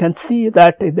basically, you can see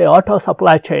that in the auto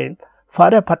supply chain,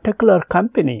 for a particular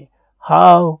company,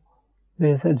 how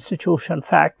these institution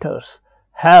factors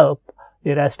help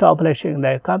in establishing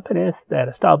their companies, they're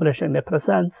establishing their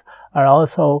presence, and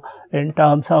also in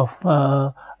terms of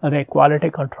the quality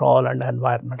control and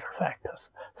environmental factors.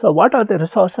 So what are the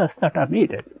resources that are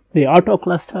needed? The auto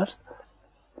clusters,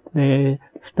 the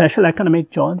special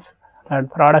economic zones, and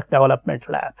product development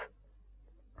labs.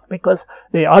 Because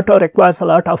the auto requires a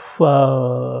lot of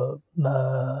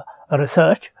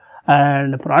research,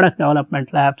 and product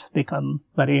development labs become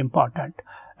very important.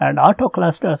 And auto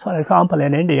clusters, for example,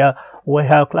 in India, we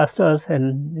have clusters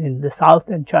in the south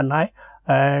in Chennai,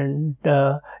 and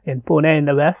in Pune in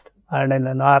the west, and in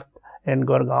the north in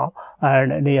Gurgaon,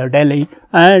 and near Delhi.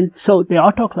 And so the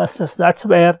auto clusters, that's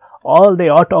where all the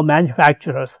auto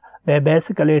manufacturers, they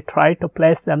basically try to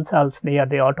place themselves near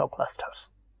the auto clusters.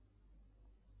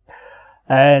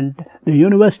 And the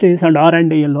universities and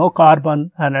R&D in low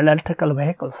carbon and electrical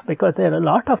vehicles, because there are a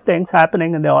lot of things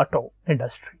happening in the auto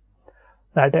industry.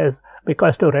 That is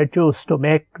because to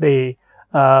make the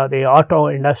the auto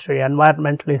industry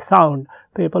environmentally sound,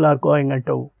 people are going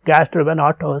into gas-driven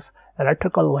autos,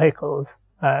 electrical vehicles,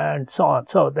 and so on.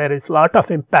 So there is a lot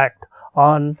of impact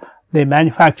on the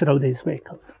manufacture of these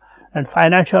vehicles, and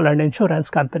financial and insurance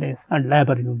companies and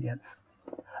labor unions.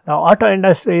 Now, auto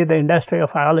industry, the industry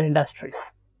of all industries.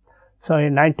 So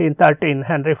in 1913,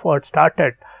 Henry Ford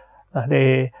started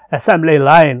the assembly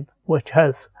line, which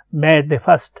has made the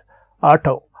first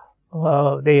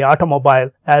the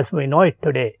automobile as we know it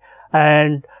today.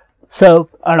 And so,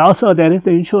 and also there is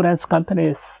the insurance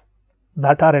companies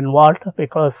that are involved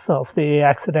because of the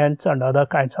accidents and other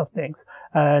kinds of things.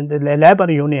 And the labor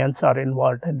unions are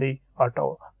involved in the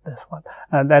auto, this one.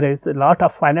 And there is a lot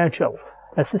of financial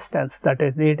assistance that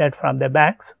is needed from the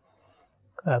banks,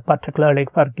 particularly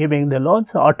for giving the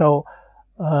loans.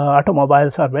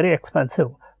 Automobiles are very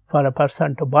expensive for a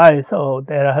person to buy, so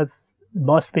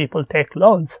most people take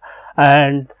loans,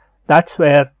 and that's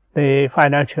where the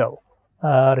financial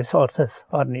resources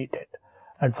are needed.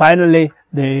 And finally,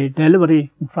 the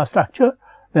delivery infrastructure,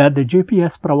 where the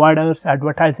GPS providers,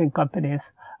 advertising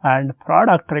companies, and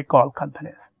product recall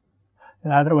companies.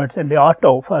 In other words, in the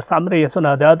auto, for some reason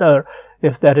or the other,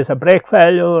 if there is a brake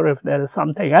failure, if there is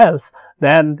something else,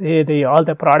 then all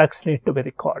the products need to be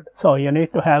recalled. So you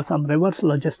need to have some reverse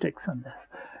logistics on this.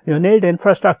 You need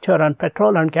infrastructure on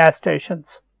petrol and gas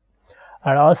stations,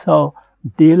 and also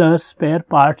dealers, spare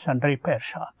parts, and repair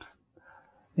shops.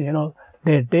 You know,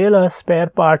 the dealers, spare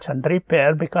parts, and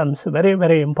repair becomes very,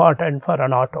 very important for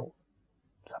an auto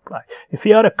supply. If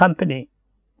you are a company,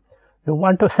 you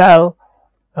want to sell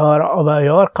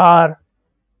your car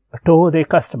to the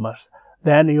customers,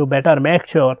 then you better make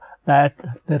sure that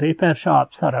the repair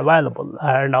shops are available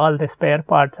and all the spare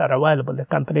parts are available, the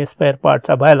company's spare parts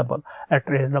are available at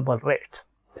reasonable rates.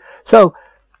 So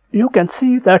you can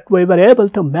see that we were able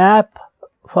to map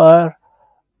for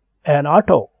an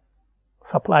auto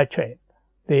supply chain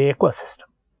the ecosystem.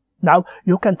 Now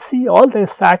you can see all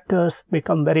these factors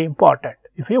become very important.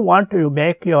 If you want to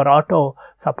make your auto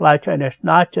supply chain, it's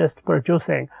not just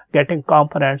getting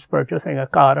components, producing a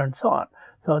car and so on.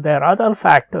 So there are other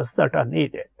factors that are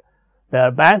needed. There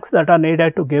are banks that are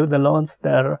needed to give the loans,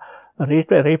 there are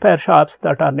repair shops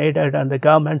that are needed, and the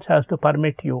government has to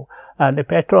permit you, and the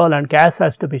petrol and gas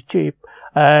has to be cheap,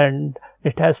 and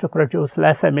it has to produce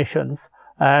less emissions.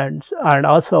 And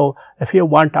also, if you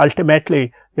want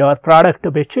ultimately your product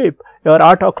to be cheap, your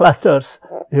auto clusters,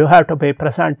 you have to be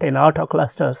present in auto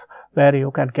clusters where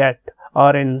you can get,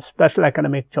 or in special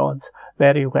economic zones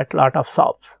where you get a lot of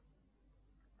shops.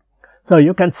 So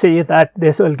you can see that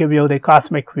this will give you the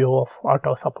cosmic view of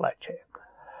auto supply chain.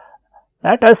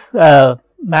 Let us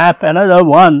map another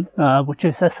one, which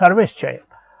is a service chain.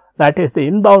 That is the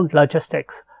inbound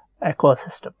logistics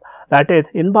ecosystem. That is,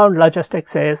 inbound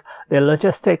logistics is the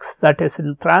logistics that is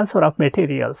in transfer of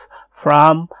materials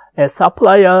from a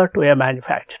supplier to a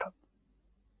manufacturer.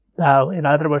 Now, in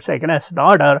other words, against an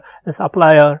order, a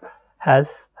supplier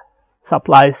has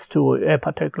supplies to a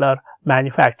particular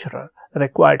manufacturer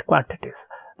required quantities.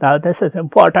 Now, this is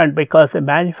important because the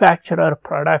manufacturer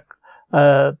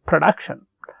production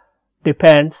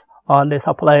depends on the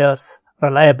supplier's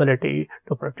reliability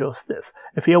to produce this.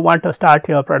 If you want to start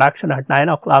your production at 9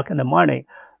 o'clock in the morning,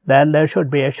 then there should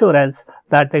be assurance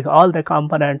that all the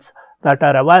components that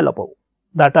are available,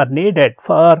 that are needed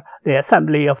for the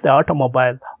assembly of the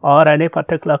automobile or any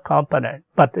particular component,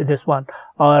 but this one,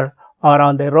 or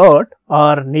on the road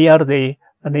or near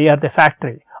the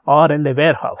factory or in the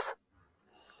warehouse.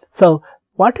 So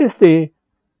what is the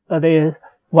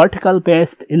vertical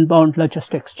based inbound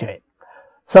logistics chain?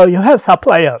 So you have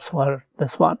suppliers for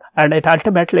this one, and it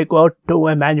ultimately goes to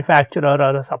a manufacturer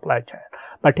or a supply chain.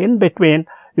 But in between,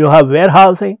 you have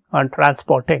warehousing and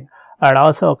transporting, and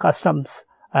also customs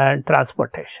and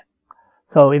transportation.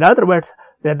 So in other words,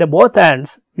 at the both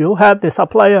ends, you have the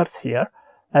suppliers here,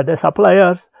 and the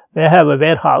suppliers, they have a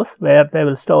warehouse where they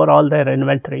will store all their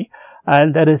inventory,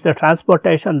 and there is the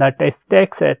transportation that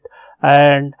takes it,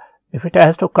 and if it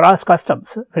has to cross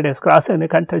customs, if it is crossing the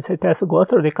countries, it has to go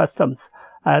through the customs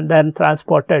and then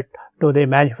transport it to the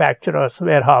manufacturer's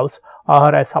warehouse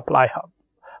or a supply hub.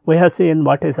 We have seen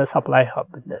what is a supply hub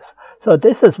in this. So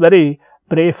this is very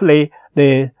briefly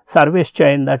the service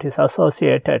chain that is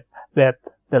associated with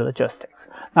the logistics.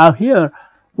 Now here,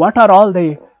 what are all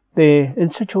the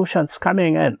institutions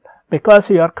coming in? Because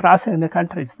you are crossing the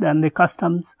countries, then the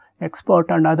customs, export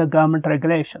and other government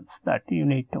regulations that you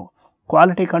need to.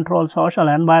 Quality control, social,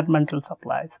 environmental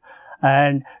supplies,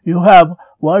 and you have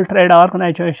World Trade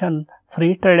Organization,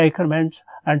 free trade agreements,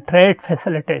 and trade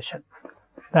facilitation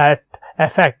that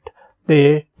affect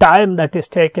the time that is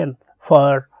taken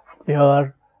for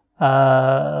your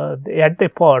at the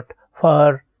port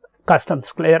for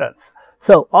customs clearance.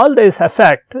 So, all these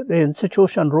affect the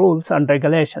institution rules and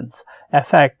regulations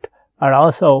affect and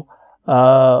also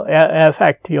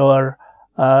affect your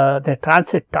the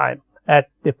transit time at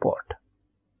the port.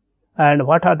 And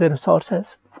what are the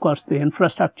resources? Of course, the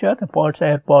infrastructure, the ports,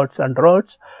 airports and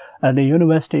roads, and the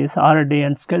universities, R&D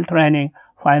and skill training,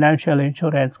 financial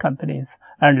insurance companies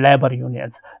and labor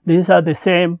unions. These are the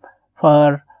same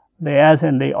for the as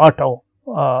in the auto,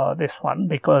 this one,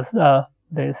 because there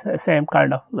is the same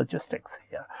kind of logistics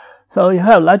here. So, you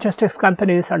have logistics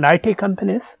companies and IT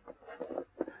companies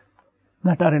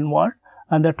that are involved,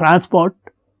 and the transport,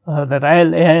 the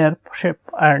rail, air, ship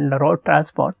and road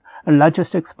transport, and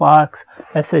logistics parks,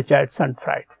 SHs and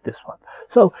freight, this one.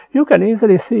 So, you can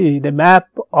easily see the map,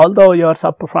 although you are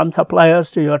from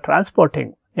suppliers to you are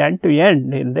transporting end to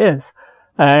end in this,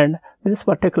 and this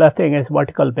particular thing is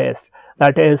vertical based.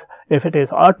 That is, if it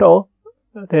is auto,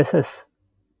 this is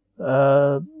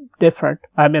different.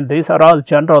 I mean, these are all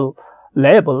general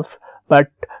labels,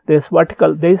 but this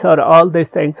vertical, these are all these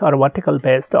things are vertical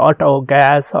based, auto,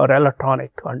 gas or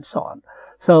electronic and so on.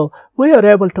 So, we are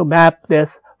able to map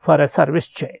this for a service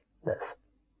chain. This.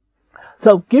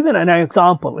 So, given an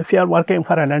example, if you are working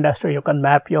for an industry, you can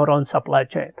map your own supply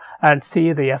chain and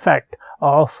see the effect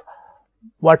of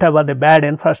whatever the bad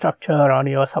infrastructure on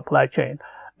your supply chain,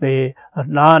 the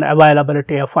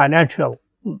non-availability of financial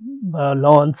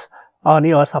loans on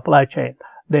your supply chain,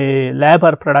 the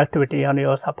labor productivity on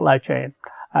your supply chain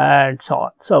and so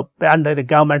on. So, under the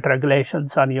government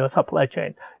regulations on your supply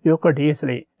chain, you could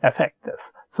easily affect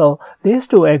this. So, these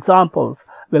two examples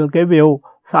will give you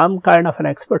some kind of an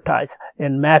expertise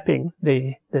in mapping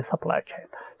the supply chain.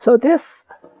 So, this,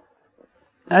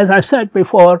 as I said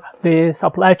before, the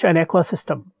supply chain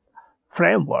ecosystem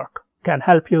framework can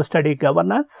help you study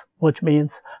governance, which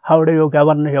means how do you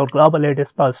govern your globally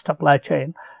dispersed supply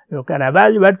chain. You can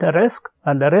evaluate the risk,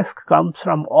 and the risk comes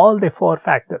from all the four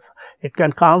factors. It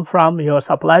can come from your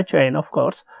supply chain, of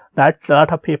course, that a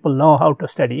lot of people know how to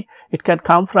study. It can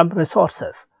come from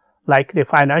resources, like the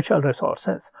financial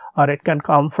resources, or it can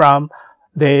come from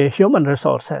the human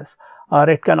resources, or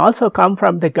it can also come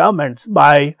from the governments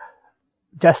by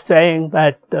just saying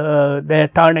that they are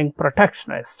turning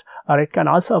protectionist, or it can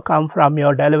also come from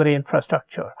your delivery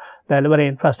infrastructure,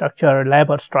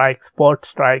 labor strikes, port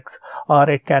strikes, or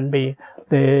it can be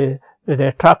the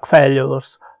truck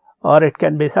failures, or it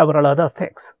can be several other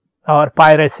things, or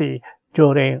piracy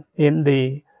during in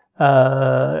the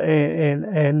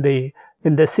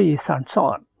seas and so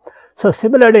on. So,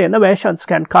 similarly, innovations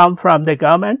can come from the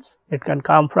governments, it can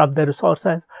come from the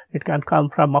resources, it can come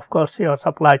from, of course, your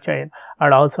supply chain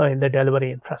and also in the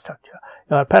delivery infrastructure.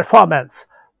 Your performance,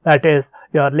 that is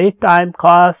your lead time,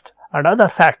 cost and other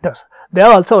factors, they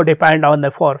also depend on the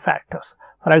four factors.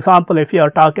 For example, if you are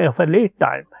talking of a lead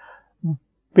time,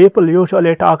 people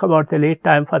usually talk about the lead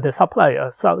time for the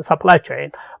supply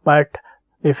chain, but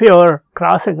if you are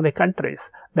crossing the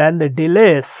countries, then the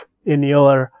delays in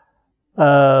your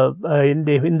in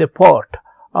the port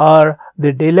or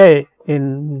the delay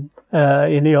in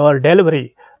your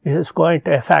delivery is going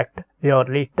to affect your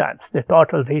lead times, the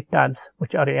total lead times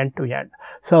which are end to end.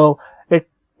 So,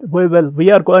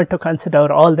 we are going to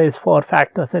consider all these four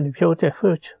factors in future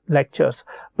lectures,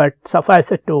 but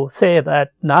suffice it to say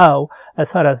that now,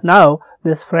 as far as now,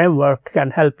 this framework can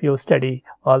help you study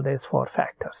all these four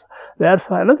factors.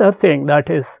 Therefore, another thing that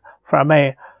is from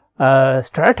a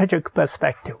strategic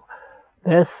perspective,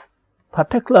 this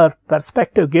particular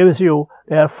perspective gives you,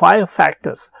 there are 5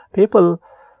 factors.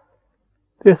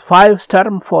 These 5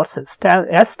 STERM forces,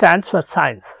 S stands for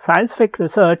science. Scientific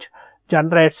research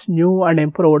generates new and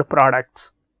improved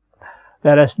products,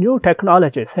 whereas new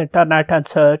technologies, internet and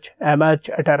search, emerge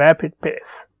at a rapid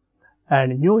pace,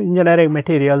 and new engineering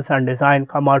materials and design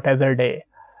come out every day.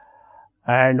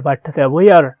 But we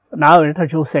are now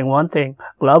introducing one thing,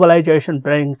 globalization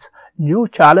brings new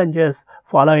challenges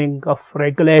following of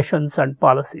regulations and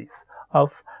policies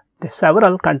of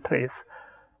several countries.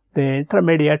 The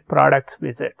intermediate products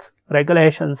visits,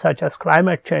 regulations such as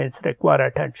climate change require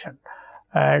attention.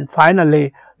 And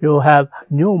finally, you have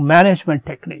new management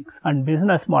techniques and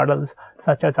business models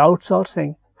such as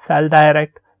outsourcing, sell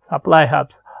direct, supply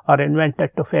hubs are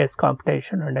invented to face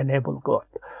competition and enable growth.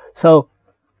 So,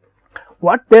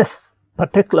 what this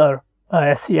particular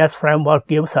SCS framework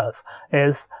gives us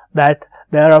is that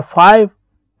there are 5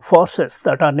 forces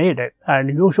that are needed, and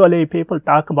usually people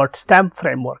talk about STEM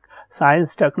framework,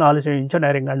 science, technology,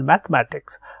 engineering and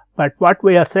mathematics. But what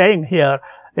we are saying here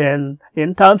in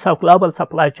terms of global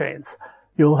supply chains,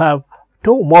 you have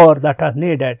 2 more that are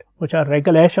needed, which are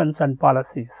regulations and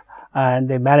policies, and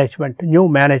the management, new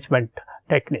management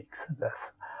techniques.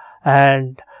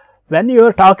 And when you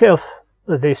are talking of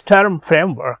this term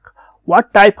framework,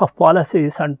 what type of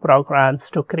policies and programs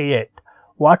to create,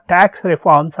 what tax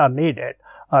reforms are needed,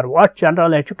 or what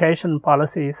general education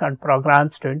policies and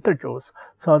programs to introduce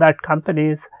so that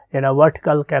companies in a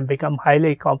vertical can become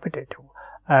highly competitive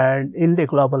and in the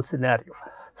global scenario.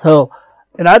 So,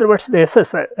 in other words, this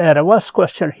is a reverse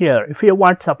question here. If you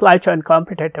want supply chain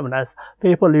competitiveness,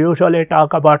 people usually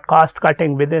talk about cost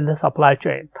cutting within the supply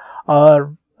chain,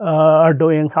 or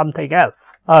doing something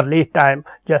else, or lead time,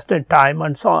 just in time,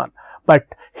 and so on. But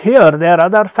here there are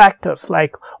other factors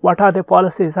like what are the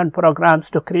policies and programs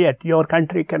to create, your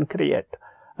country can create,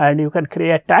 and you can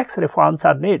create tax reforms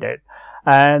are needed,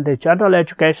 and the general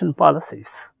education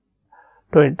policies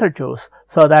to introduce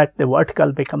so that the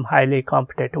vertical become highly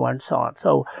competitive and so on.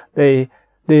 So,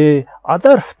 the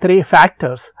other three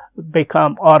factors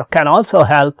become or can also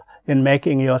help in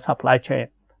making your supply chain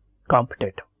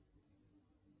competitive.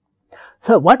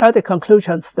 So, what are the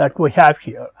conclusions that we have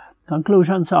here?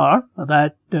 Conclusions are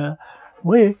that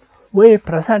we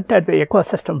presented the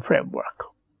ecosystem framework.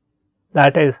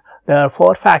 That is, there are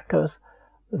four factors: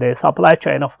 the supply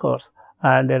chain, of course,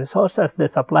 and the resources the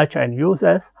supply chain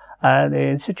uses, and the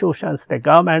institutions, the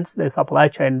governments, the supply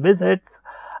chain visits,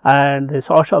 and the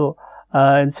social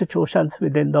institutions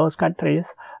within those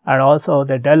countries, and also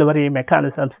the delivery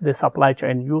mechanisms the supply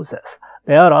chain uses.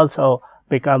 They are also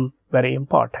become very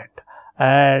important.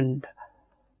 And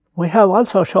we have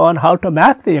also shown how to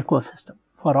map the ecosystem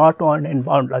for auto and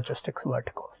inbound logistics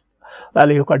verticals.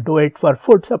 Well, you could do it for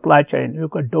food supply chain, you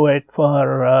could do it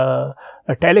for a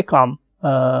telecom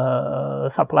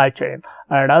supply chain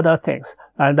and other things,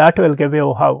 and that will give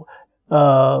you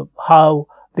how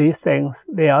these things,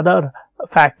 the other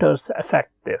factors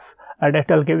affect this, and it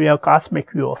will give you a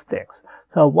cosmic view of things.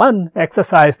 So, one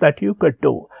exercise that you could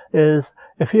do is,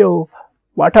 if you,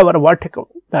 whatever vertical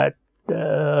that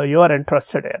you are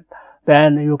interested in,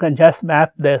 then you can just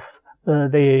map this,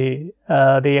 the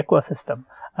ecosystem,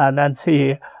 and then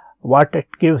see what it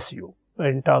gives you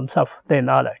in terms of the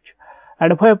knowledge.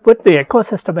 And if we put the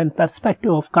ecosystem in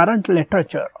perspective of current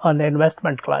literature on the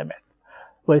investment climate,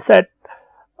 we said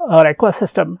our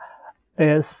ecosystem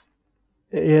is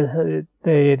there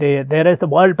is the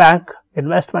World Bank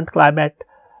investment climate,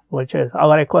 which is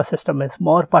our ecosystem is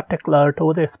more particular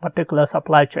to this particular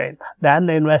supply chain than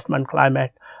the investment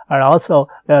climate. And also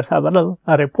there are several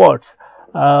reports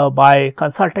by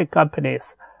consulting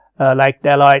companies like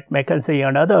Deloitte, McKinsey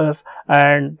and others,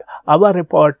 and our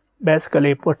report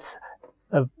basically puts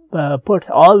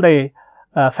all the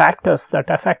factors that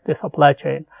affect the supply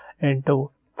chain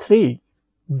into three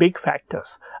big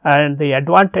factors. And the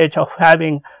advantage of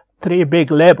having three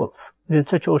big labels,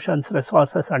 institutions,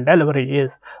 resources and delivery,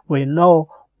 is we know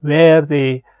where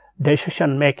the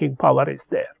decision making power is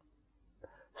there.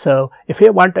 So, if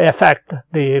you want to affect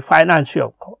the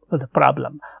financial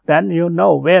problem, then you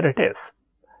know where it is.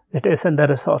 It is in the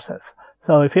resources.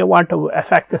 So, if you want to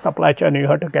affect the supply chain, you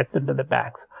have to get into the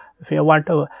banks. If you want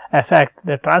to affect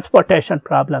the transportation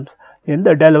problems in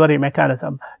the delivery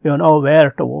mechanism, you know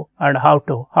where to and how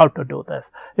to do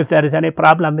this. If there is any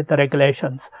problem with the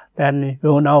regulations, then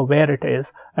you know where it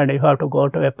is, and you have to go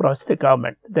to approach the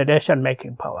government, the decision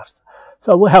making powers.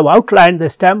 So, we have outlined the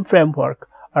STEM framework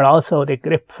and also the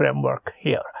GRIP framework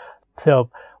here. So,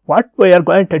 what we are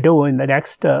going to do in the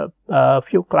next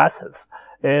few classes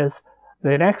is,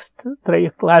 the next 3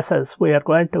 classes we are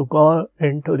going to go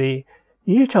into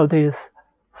each of these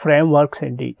frameworks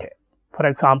in detail. For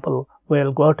example, we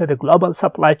will go to the global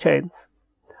supply chains,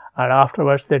 and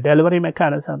afterwards the delivery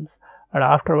mechanisms, and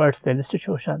afterwards the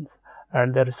institutions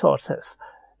and the resources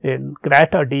in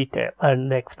greater detail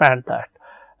and expand that.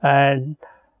 And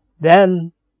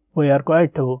then we are going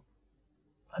to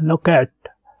look at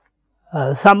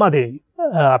some of the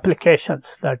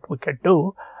applications that we can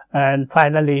do, and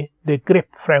finally the GRIP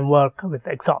framework with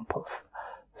examples.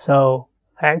 So,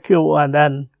 thank you, and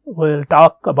then we will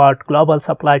talk about global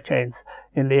supply chains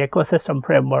in the ecosystem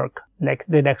framework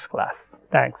the next class.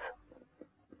 Thanks.